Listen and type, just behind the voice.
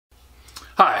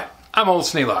I'm Old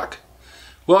Sneelock.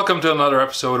 Welcome to another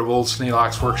episode of Old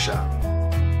Sneelock's Workshop.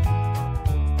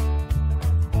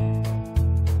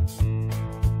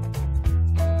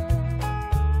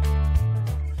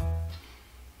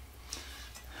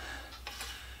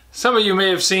 Some of you may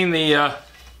have seen the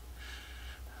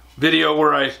video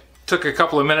where I took a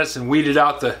couple of minutes and weeded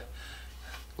out the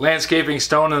landscaping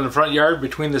stone in the front yard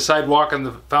between the sidewalk and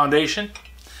the foundation.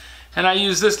 And I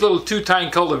used this little Two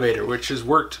Tined Cultivator, which has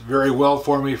worked very well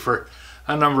for me for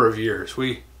a number of years.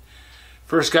 We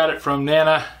first got it from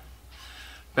Nana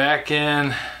back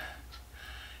in,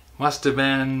 must have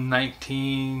been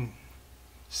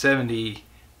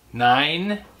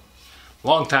 1979,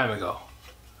 long time ago.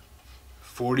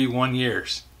 41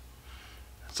 years.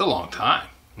 That's a long time.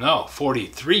 No,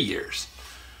 43 years.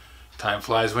 Time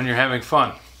flies when you're having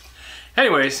fun.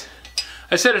 Anyways,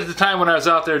 I said at the time when I was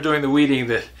out there doing the weeding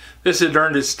that this had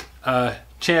earned its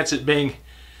chance at being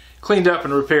cleaned up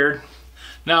and repaired.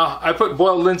 Now, I put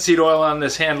boiled linseed oil on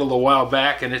this handle a while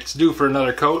back and it's due for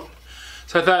another coat.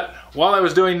 So I thought while I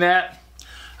was doing that,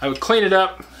 I would clean it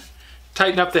up,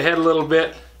 tighten up the head a little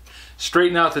bit,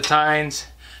 straighten out the tines,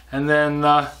 and then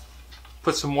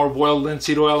put some more boiled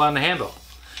linseed oil on the handle.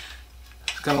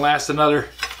 It's going to last another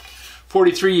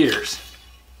 43 years.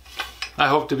 I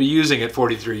hope to be using it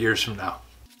 43 years from now.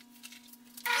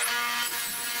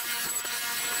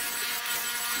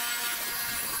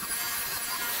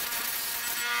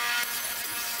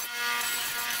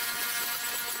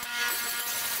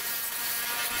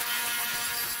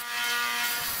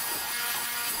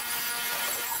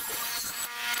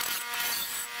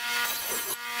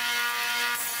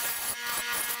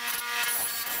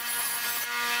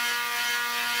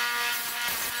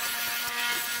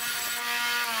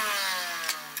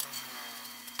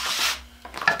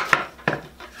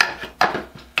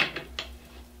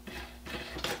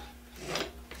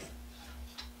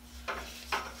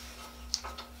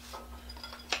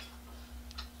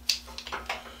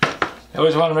 You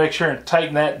always want to make sure and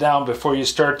tighten that down before you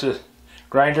start the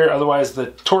grinder, otherwise the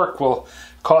torque will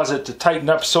cause it to tighten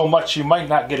up so much you might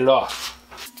not get it off.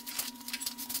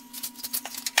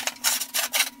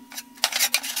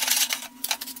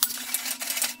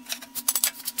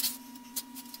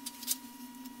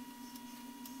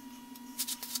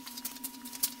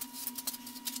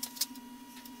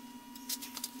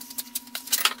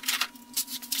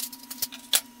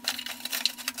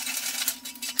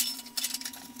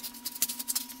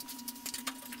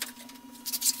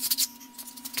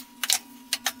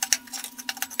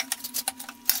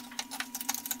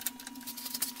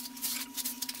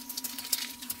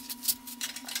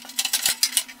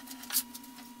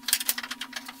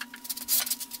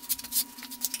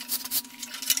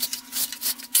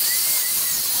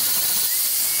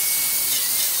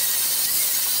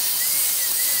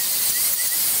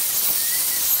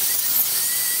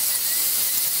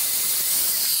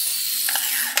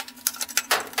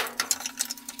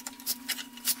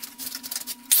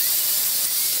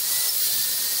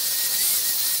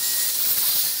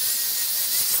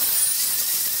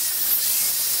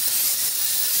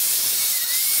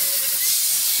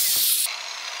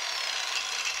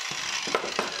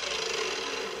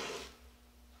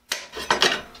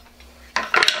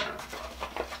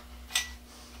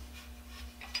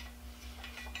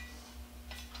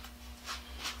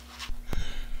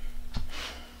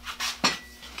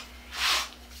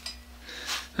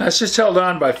 Now it's just held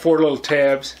on by 4 little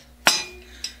tabs.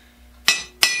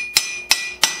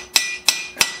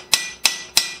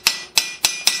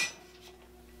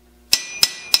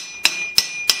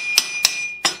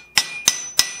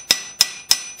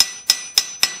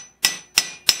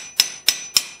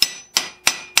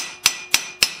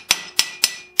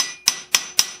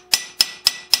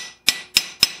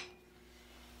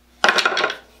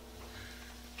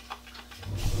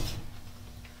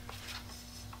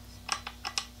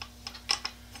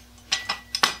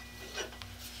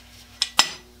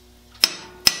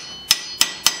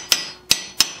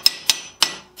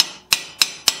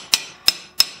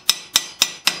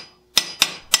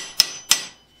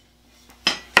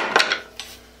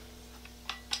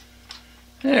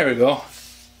 There we go.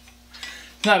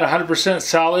 It's not 100%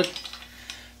 solid,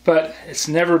 but it's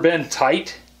never been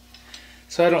tight,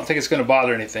 so I don't think it's going to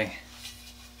bother anything.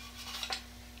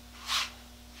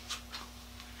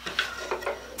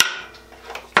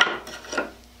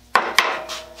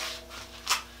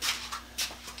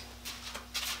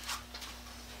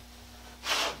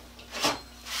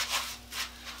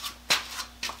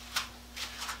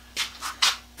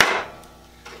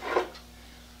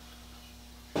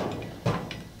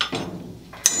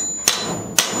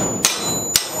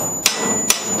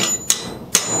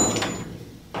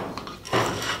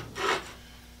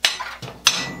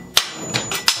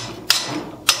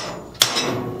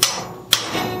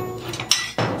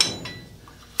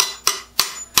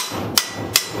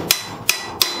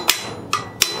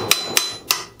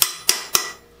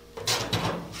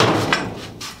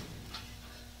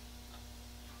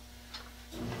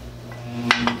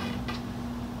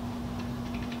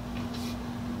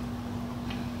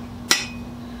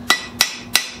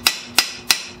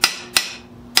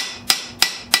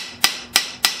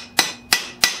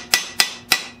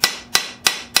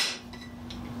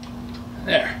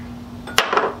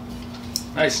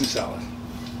 Nice and solid.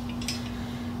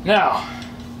 Now,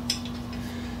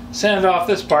 sand off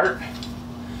this part,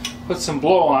 put some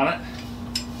blow on it,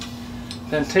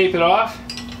 then tape it off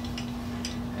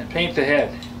and paint the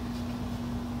head.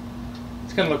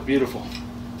 It's going to look beautiful.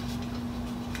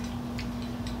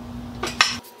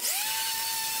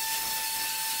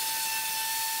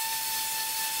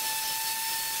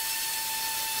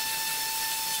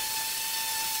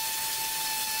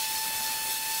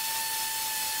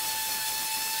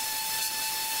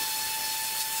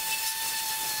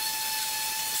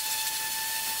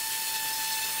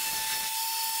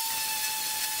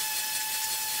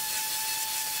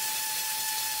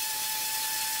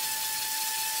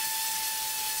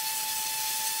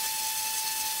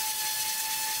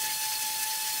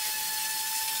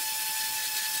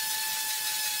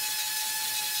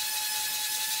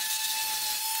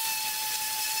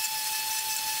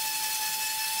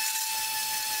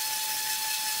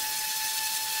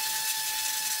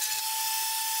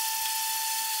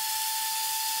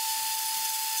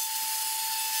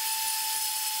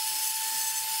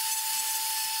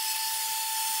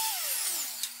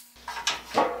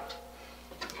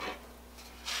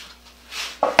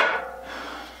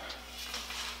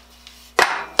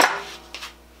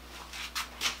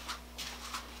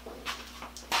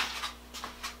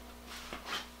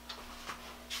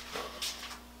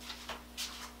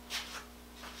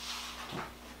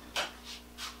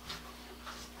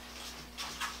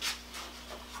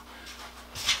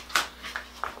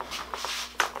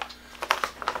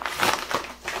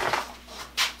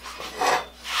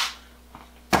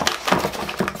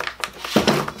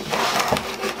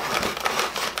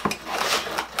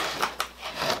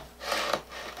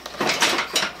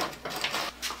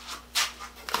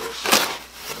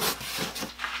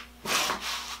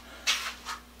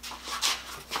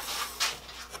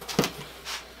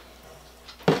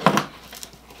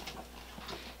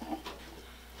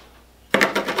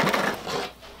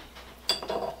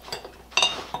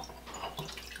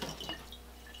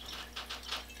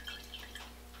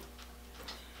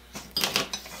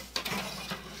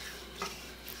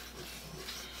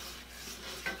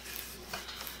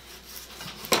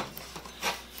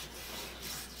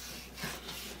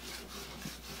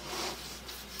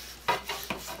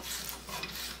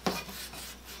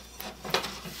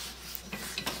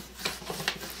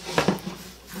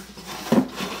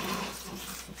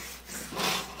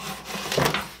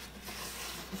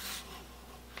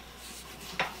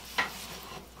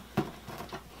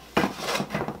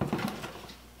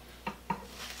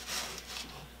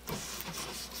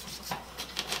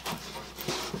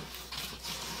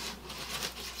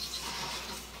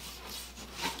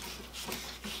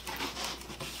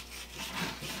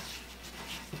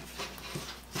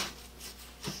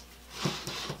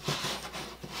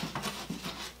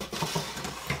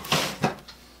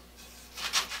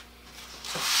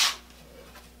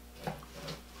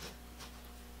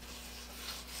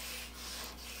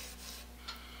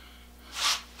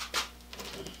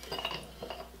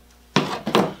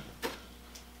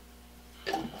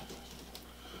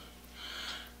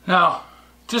 Now,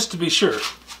 just to be sure,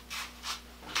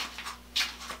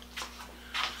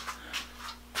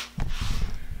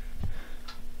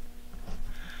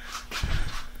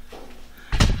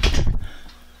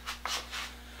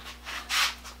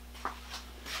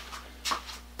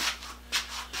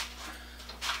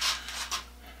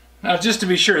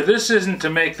 this isn't to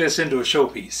make this into a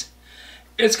showpiece.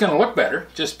 It's going to look better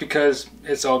just because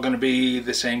it's all going to be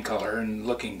the same color and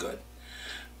looking good.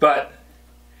 But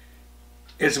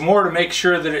it's more to make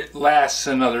sure that it lasts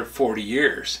another 40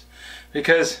 years.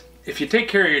 Because if you take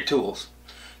care of your tools,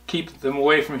 keep them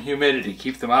away from humidity,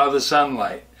 keep them out of the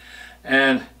sunlight,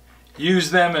 and use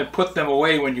them and put them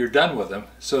away when you're done with them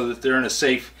so that they're in a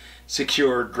safe,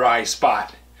 secure, dry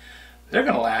spot, they're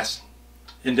going to last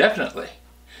indefinitely.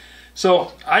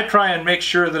 So I try and make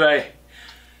sure that I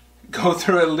go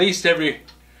through at least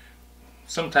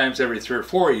sometimes every 3 or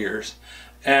 4 years,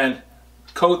 and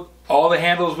coat all the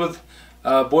handles with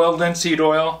boiled linseed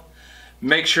oil.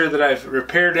 Make sure that I've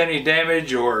repaired any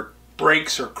damage or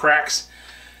breaks or cracks.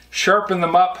 Sharpen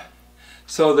them up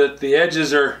so that the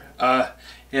edges are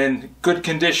in good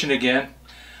condition again.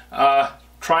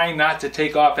 Trying not to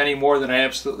take off any more than I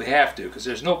absolutely have to, because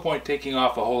there's no point taking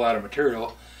off a whole lot of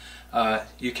material.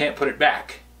 You can't put it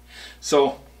back.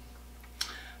 So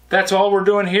that's all we're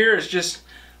doing here, is just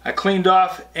I cleaned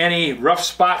off any rough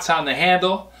spots on the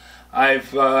handle.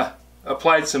 I've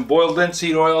applied some boiled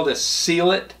linseed oil to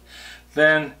seal it.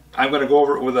 Then I'm going to go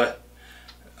over it with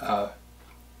a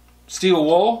steel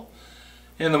wool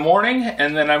in the morning,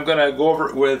 and then I'm going to go over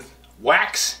it with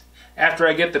wax after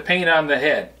I get the paint on the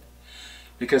head.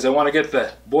 because I want to get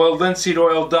the boiled linseed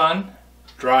oil done,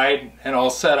 dried, and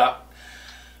all set up.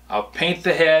 I'll paint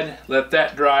the head, let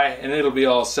that dry, and it'll be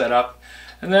all set up.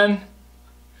 And then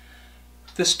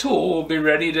this tool will be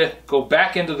ready to go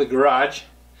back into the garage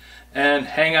and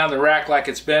hang on the rack like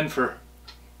it's been for,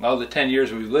 well, the 10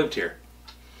 years we've lived here.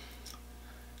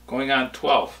 Going on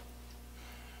 12.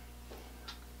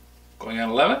 Going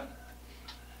on 11.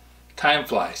 Time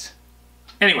flies.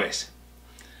 Anyways,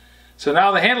 so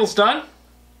now the handle's done,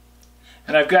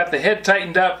 and I've got the head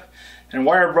tightened up and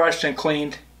wire brushed and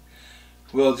cleaned.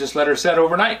 We'll just let her set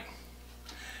overnight.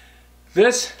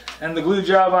 This and the glue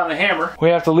job on the hammer, we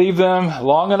have to leave them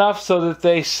long enough so that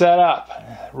they set up.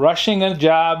 Rushing a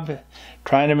job,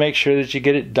 trying to make sure that you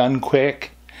get it done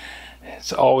quick,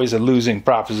 it's always a losing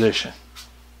proposition.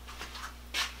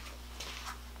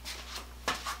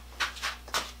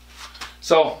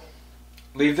 So,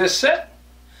 leave this sit,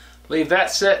 leave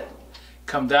that sit,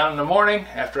 come down in the morning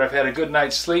after I've had a good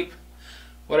night's sleep,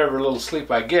 whatever little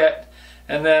sleep I get,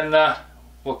 and then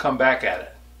we'll come back at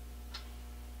it.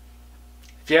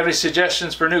 If you have any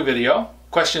suggestions for a new video,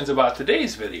 questions about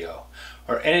today's video,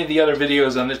 or any of the other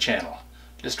videos on the channel,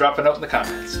 just drop a note in the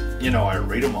comments. You know I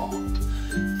read them all.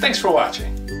 Thanks for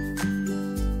watching.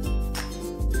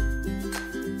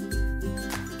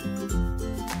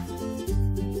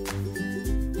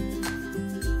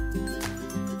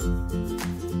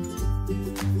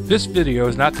 This video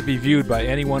is not to be viewed by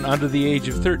anyone under the age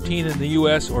of 13 in the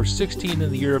US or 16 in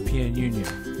the European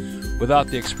Union, without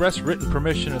the express written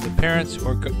permission of the parents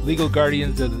or legal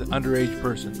guardians of the underage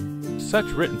person. Such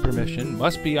written permission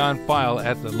must be on file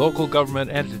at the local government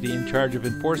entity in charge of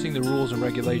enforcing the rules and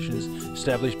regulations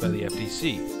established by the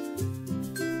FTC.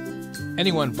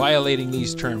 Anyone violating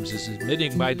these terms is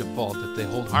admitting by default that they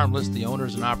hold harmless the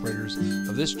owners and operators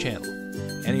of this channel.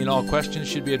 Any and all questions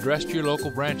should be addressed to your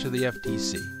local branch of the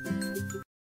FTC.